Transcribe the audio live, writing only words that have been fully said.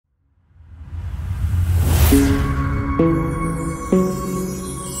Hey,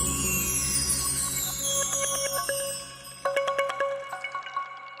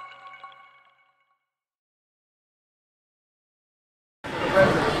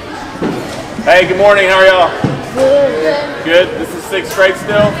 good morning. How are y'all? Good. Good. This is 6th grade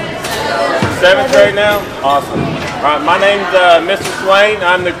still? 7th grade now? Awesome. All right, my name's Mr. Swain.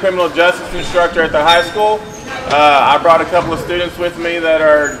 I'm the criminal justice instructor at the high school. I brought a couple of students with me that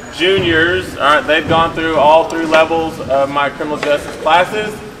are juniors. All right, they've gone through all 3 levels of my criminal justice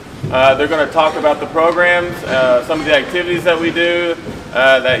classes. They're going to talk about the programs, some of the activities that we do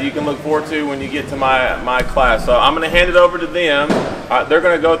that you can look forward to when you get to my class. So I'm going to hand it over to them. They're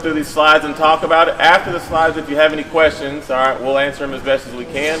going to go through these slides and talk about it. After the slides, if you have any questions, all right, we'll answer them as best as we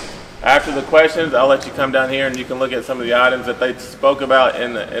can. After the questions, I'll let you come down here and you can look at some of the items that they spoke about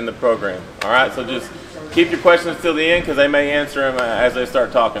in the program. All right, so just keep your questions till the end because they may answer them as they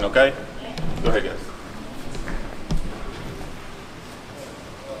start talking, okay? Go ahead, guys.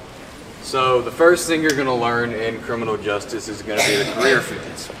 So the first thing you're going to learn in criminal justice is going to be the career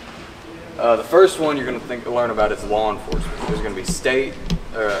fields. The first one you're going to learn about is law enforcement. There's going to be city,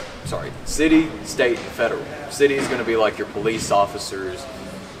 state, and federal. City is going to be like your police officers,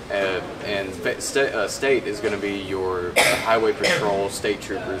 and state is going to be your highway patrol, state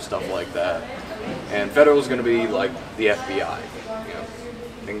troopers, stuff like that. And federal is going to be like the FBI. You know,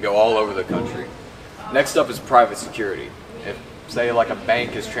 it can go all over the country. Next up is private security. If say like a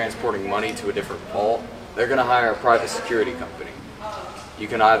bank is transporting money to a different vault, they're going to hire a private security company. You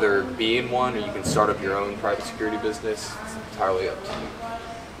can either be in one or you can start up your own private security business. It's entirely up to you.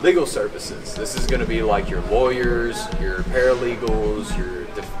 Legal services. This is going to be like your lawyers, your paralegals, your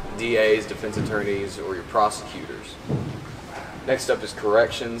DAs, defense attorneys, or your prosecutors. Next up is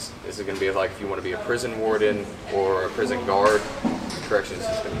corrections. This is going to be like if you want to be a prison warden or a prison guard, corrections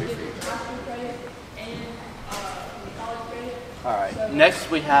is going to be for you. Alright, next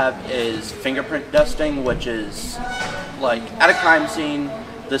we have is fingerprint dusting, which is like at a crime scene,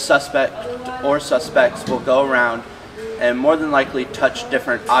 the suspect or suspects will go around and more than likely touch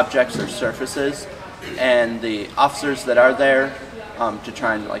different objects or surfaces, and the officers that are there to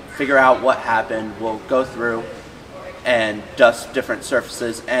try and like figure out what happened will go through and dust different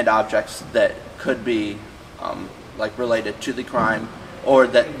surfaces and objects that could be like related to the crime or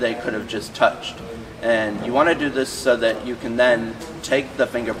that they could have just touched. And you want to do this so that you can then take the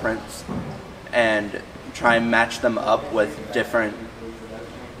fingerprints and try and match them up with different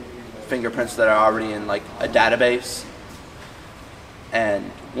fingerprints that are already in like a database.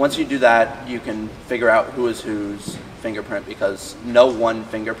 And once you do that, you can figure out who is whose fingerprint, because no one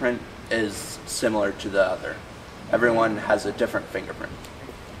fingerprint is similar to the other. Everyone has a different fingerprint.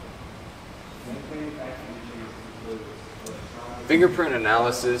 Fingerprint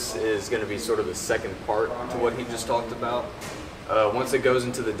analysis is going to be sort of the second part to what he just talked about. Once it goes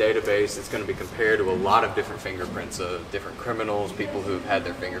into the database, it's going to be compared to a lot of different fingerprints of different criminals, people who've had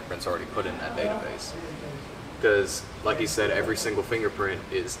their fingerprints already put in that database. Because, like he said, every single fingerprint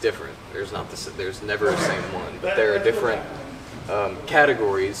is different. There's never a same one, but there are different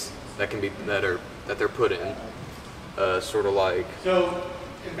categories that they're put in. Sort of like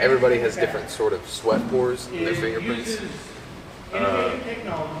everybody has different sort of sweat pores in their fingerprints.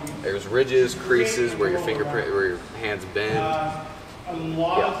 There's ridges, creases where your hands bend. A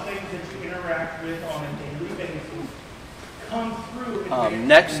lot of things that you interact with on a daily basis come through.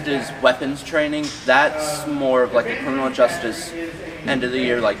 Next is weapons training. That's more of like a criminal justice end of the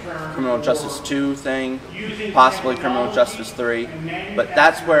year, like criminal justice 2 thing, possibly criminal justice 3. But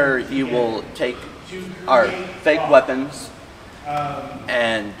that's where you will take our fake weapons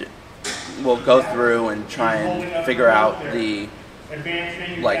and we'll go through and try and figure out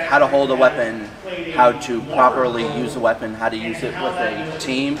like how to hold a weapon, how to properly use a weapon, how to use it with a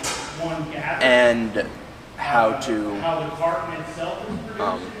team, and how to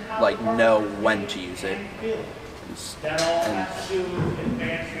like know when to use it.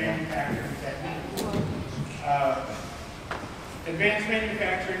 Advanced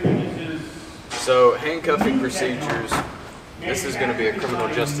manufacturing uses. So handcuffing procedures. This is going to be a criminal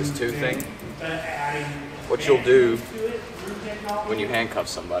justice 2 thing. What you'll do when you handcuff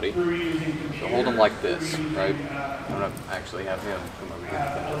somebody, you'll hold them like this, right? I'm going to actually have him come over here.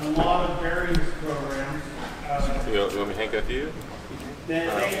 A lot of various programs. You want me to handcuff you?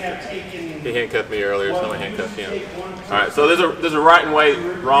 That they have taken. He handcuffed me earlier, so I'm going to handcuff him. All right, so there's a right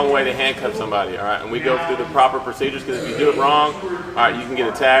and wrong way to handcuff somebody, all right? And we go through the proper procedures, because if you do it wrong, all right, you can get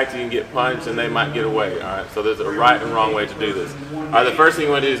attacked, you can get punched, and they might get away, all right? So there's a right and wrong way to do this. All right, the first thing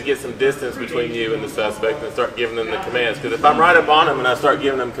you want to do is get some distance between you and the suspect and start giving them the commands. Because if I'm right up on him and I start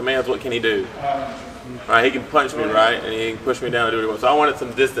giving him commands, what can he do? All right, he can punch me, right, and he can push me down and do what he wants. So I wanted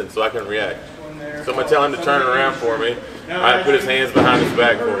some distance so I can react. So I'm gonna tell him to turn around for me. All right, put his hands behind his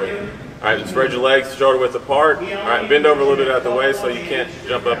back for me. All right, spread your legs shoulder width apart. All right, bend over a little bit out the way so you can't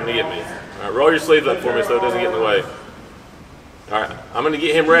jump up and get me. All right, roll your sleeves up for me so it doesn't get in the way. All right, I'm going to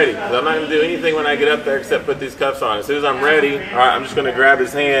get him ready. I'm not going to do anything when I get up there except put these cuffs on. As soon as I'm ready, all right, I'm just going to grab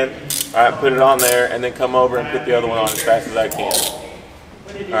his hand, all right, put it on there, and then come over and put the other one on as fast as I can.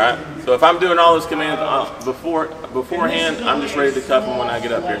 All right, so if I'm doing all those commands beforehand, I'm just ready to cuff him when I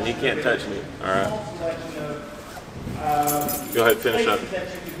get up here, and he can't touch me. All right. Go ahead, finish up.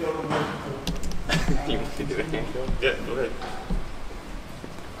 You want to do a handle? Yeah, go ahead.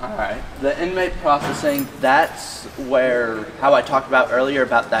 Alright, the inmate processing, that's where, how I talked about earlier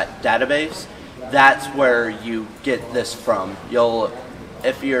about that database, that's where you get this from.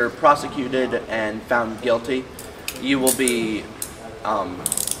 If you're prosecuted and found guilty, you will be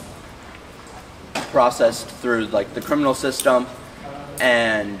processed through like the criminal system,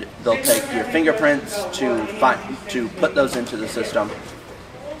 and they'll take your fingerprints to put those into the system,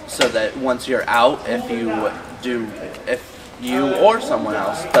 so that once you're out, if you or someone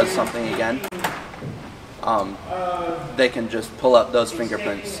else does something again, they can just pull up those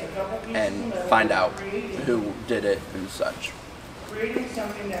fingerprints and find out who did it and such. Creating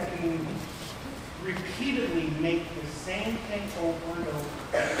something that can repeatedly make the same thing over and over.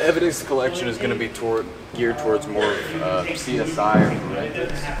 Evidence collection is going to be geared towards more CSI or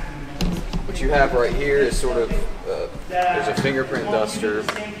forensics. What you have right here is sort of, there's a fingerprint duster,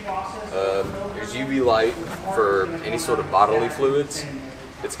 there's UV light for any sort of bodily fluids.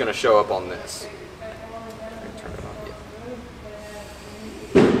 It's going to show up on this. Turn it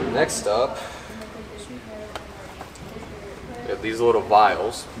on. Yeah. Next up, we have these little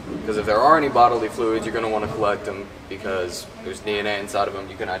vials, because if there are any bodily fluids, you're going to want to collect them because there's DNA inside of them.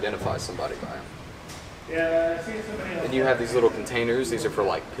 You can identify somebody by them. Yeah, I see somebody else. And you have these little containers. These are for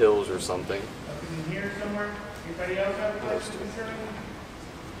like pills or something. In here somewhere? Anybody else have a question concerning?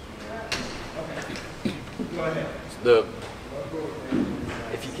 Okay. Go ahead.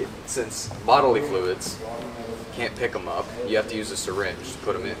 Since bodily fluids, you can't pick them up. You have to use a syringe to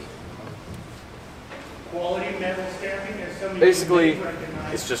put them in. Quality metal stamping is something. Basically,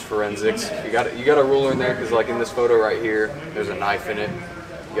 it's just forensics. You got a ruler in there because, like in this photo right here, there's a knife in it.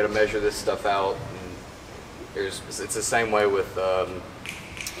 You got to measure this stuff out. And it's the same way with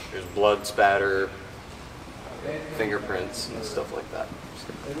there's blood spatter, fingerprints, and stuff like that.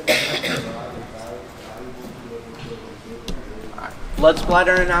 Blood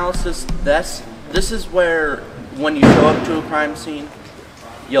splatter analysis, this is where when you show up to a crime scene,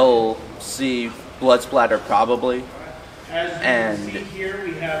 you'll see blood splatter probably, and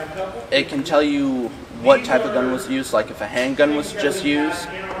it can tell you what type of gun was used. Like if a handgun was just used,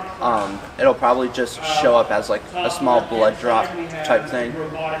 it'll probably just show up as like a small blood drop type thing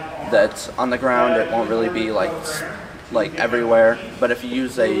that's on the ground. It won't really be like everywhere. But if you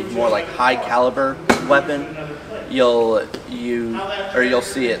use a more like high caliber weapon, you'll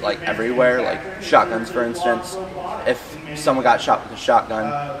see it like everywhere. Like shotguns, for instance. If someone got shot with a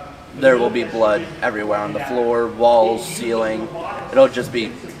shotgun, there will be blood everywhere on the floor, walls, ceiling. It'll just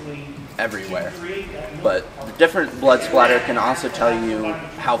be everywhere. But the different blood splatter can also tell you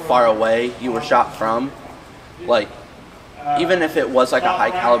how far away you were shot from. Like, even if it was like a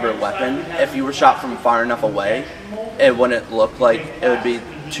high caliber weapon, if you were shot from far enough away, it wouldn't look like it would be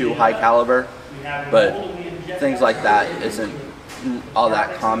too high caliber. But things like that isn't all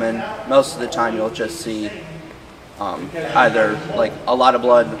that common. Most of the time you'll just see either like a lot of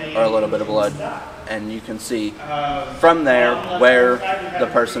blood or a little bit of blood, and you can see from there where the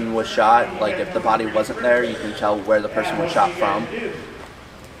person was shot. Like if the body wasn't there, you can tell where the person was shot from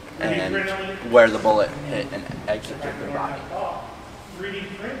and where the bullet hit and exited their body. 3D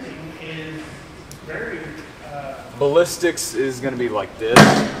printing is very Ballistics is going to be like this.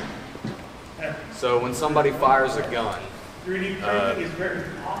 So when somebody fires a gun, 3D printing is very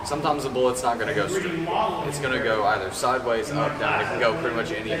sometimes the bullet's not going to go straight. It's going to go either sideways, up, down. It can go pretty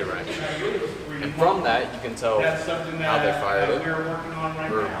much any direction. And from that, you can tell how they fired it,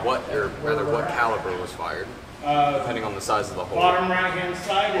 or what caliber was fired, depending on the size of the hole, bottom right hand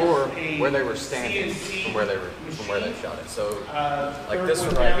side is or where they were standing from where they shot it. So, like this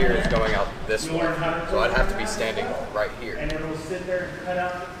one right here is going out this way, so I'd have to be standing right here. and it'll sit there and cut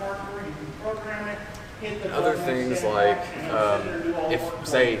out the marker. You can program it. Other things like if,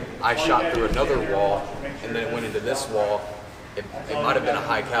 say, I shot through another wall and then it went into this wall, it might have been a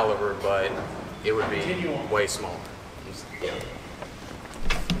high caliber, but it would be way smaller. Yeah.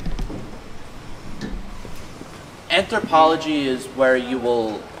 Anthropology is where you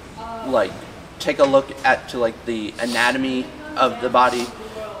will like take a look at to like the anatomy of the body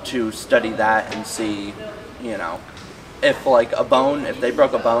to study that and see, you know, if like a bone, if they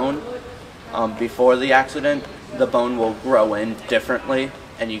broke a bone before the accident, the bone will grow in differently,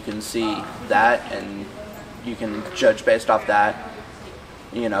 and you can see that, and you can judge based off that,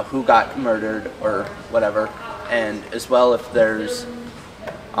 you know, who got murdered or whatever. And as well, if there's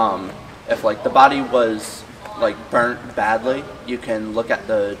if like the body was like burnt badly, you can look at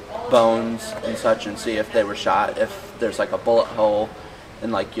the bones and such and see if they were shot. If there's like a bullet hole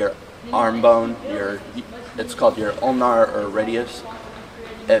in like your arm bone, it's called your ulnar or radius.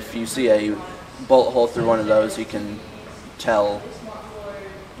 If you see a bullet hole through one of those, you can tell,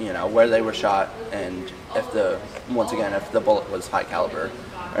 you know, where they were shot, and if if the bullet was high caliber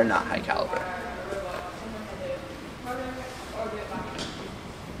or not high caliber.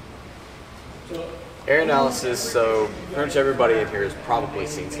 Air analysis, so pretty much everybody in here has probably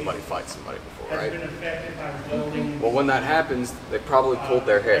seen somebody fight somebody before, right? Well, when that happens, they probably pulled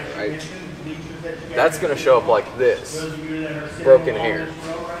their hair, right? That's going to show up like this, broken hair.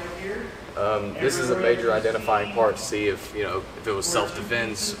 This is a major identifying part to see if, you know, if it was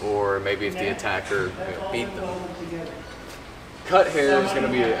self-defense or maybe if the attacker, you know, beat them. Cut hair is going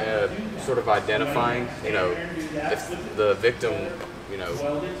to be sort of identifying, you know, if the victim, you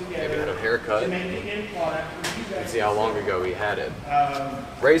know, maybe had a haircut, you can see how long ago he had it.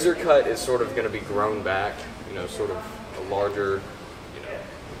 Razor cut is sort of going to be grown back, you know, sort of a larger, you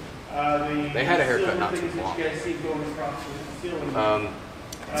know, they had a haircut not too long.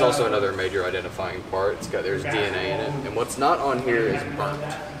 It's also another major identifying part. There's DNA in it, and what's not on here is burnt.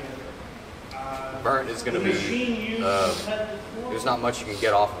 Burnt is going to be, there's not much you can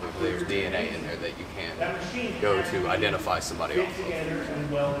get off of it, but there's DNA in there that you can go to identify somebody off of.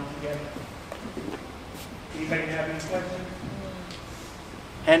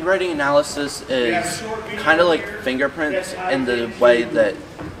 Handwriting analysis is kind of like fingerprints in the way that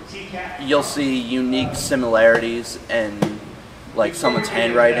you'll see unique similarities in like someone's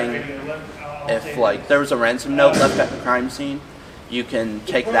handwriting. If like there was a ransom note left at the crime scene, you can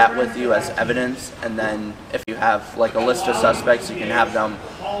take that with you as evidence, and then if you have like a list of suspects, you can have them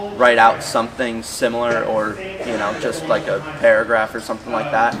write out something similar, or, you know, just like a paragraph or something like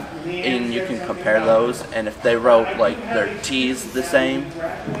that, and you can compare those. And if they wrote like their T's the same,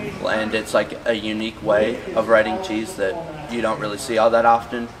 and it's like a unique way of writing T's that you don't really see all that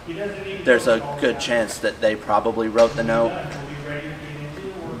often, there's a good chance that they probably wrote the note.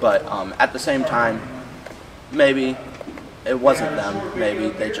 But at the same time, maybe it wasn't them. Maybe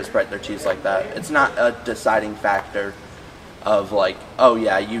they just write their T's like that. It's not a deciding factor of like, oh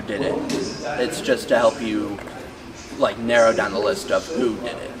yeah, you did it. It's just to help you like narrow down the list of who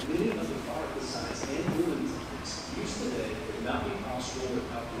did it.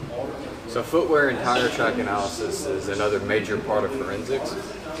 So footwear and tire track analysis is another major part of forensics,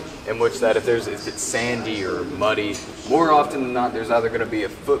 in which that if it's sandy or muddy, more often than not, there's either going to be a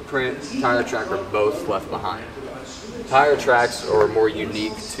footprint, tire track, or both left behind. Tire tracks are more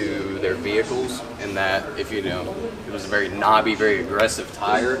unique to their vehicles in that if, you know, it was a very knobby, very aggressive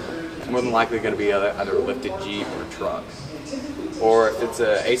tire, it's more than likely going to be either a lifted Jeep or truck. Or if it's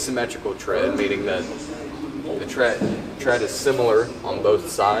an asymmetrical tread, meaning that the tread is similar on both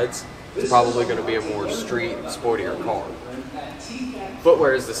sides, it's probably going to be a more street, sportier car.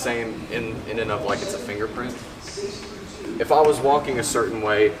 Footwear is the same in and of like it's a fingerprint. If I was walking a certain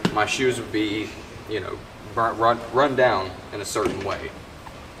way, my shoes would be, you know, run down in a certain way.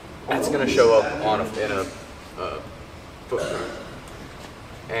 That's going to show up in a footprint.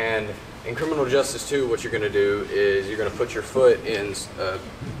 And in criminal justice too, what you're going to do is you're going to put your foot in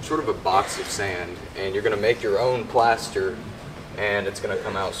sort of a box of sand, and you're going to make your own plaster, and it's going to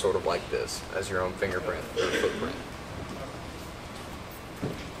come out sort of like this as your own fingerprint or footprint.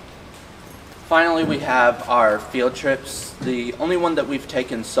 Finally, we have our field trips. The only one that we've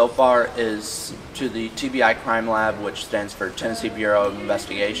taken so far is to the TBI Crime Lab, which stands for Tennessee Bureau of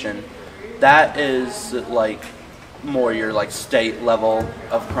Investigation. That is like more your like state level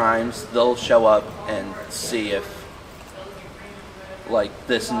of crimes. They'll show up and see if like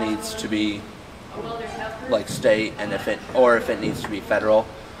this needs to be like state, and if it needs to be federal.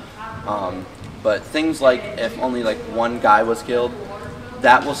 But things like if only like one guy was killed,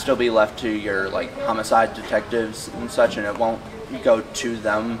 that will still be left to your like homicide detectives and such, and it won't go to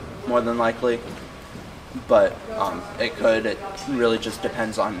them more than likely. But it could. It really just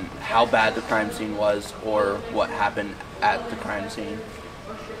depends on how bad the crime scene was or what happened at the crime scene.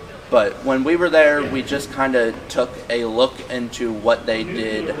 But when we were there, we just kind of took a look into what they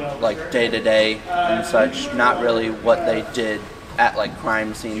did like day to day and such, not really what they did at like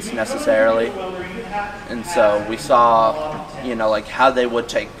crime scenes necessarily. And so we saw, you know, like how they would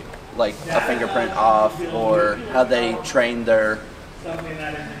take like a fingerprint off, or how they train their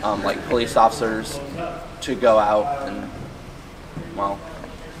like police officers to go out and, well,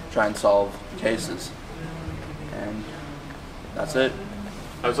 try and solve cases. And that's it.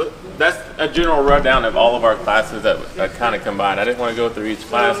 That's a general rundown of all of our classes that kind of combined. I didn't want to go through each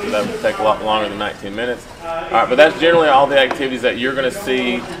class because that would take a lot longer than 19 minutes. All right, but that's generally all the activities that you're going to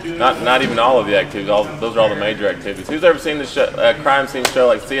see. Not even all of the activities. Those are all the major activities. Who's ever seen the crime scene show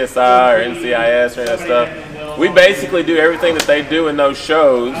like CSI or NCIS or any of that stuff? We basically do everything that they do in those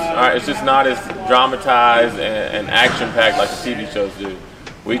shows. All right, it's just not as dramatized and action-packed like the TV shows do.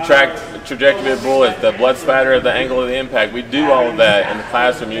 We track the trajectory of bullets, the blood spatter, the angle of the impact. We do all of that in the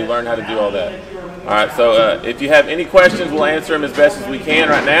classroom. You learn how to do all that. All right, so if you have any questions, we'll answer them as best as we can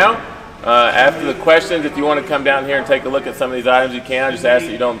right now. After the questions, if you want to come down here and take a look at some of these items, you can. I just ask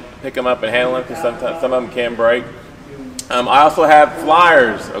that you don't pick them up and handle them, because sometimes some of them can break. I also have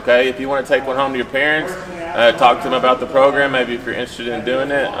flyers, okay? If you want to take one home to your parents, talk to them about the program, maybe if you're interested in doing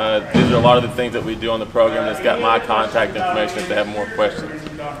it. These are a lot of the things that we do on the program. It's got my contact information if they have more questions.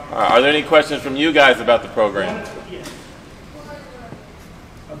 Are there any questions from you guys about the program?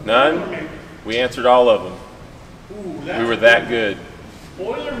 None? We answered all of them. We were that good.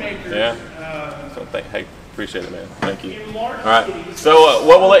 Boilermakers. Yeah. So hey, appreciate it, man. Thank you. All right. So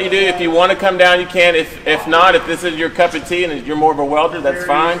what we'll let you do, if you want to come down, you can. If not, if this is your cup of tea and you're more of a welder, that's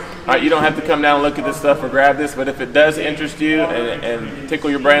fine. All right. You don't have to come down and look at this stuff or grab this. But if it does interest you and tickle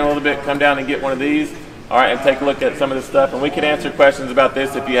your brain a little bit, come down and get one of these. All right, and take a look at some of this stuff, and we can answer questions about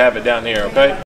this if you have it down here. Okay.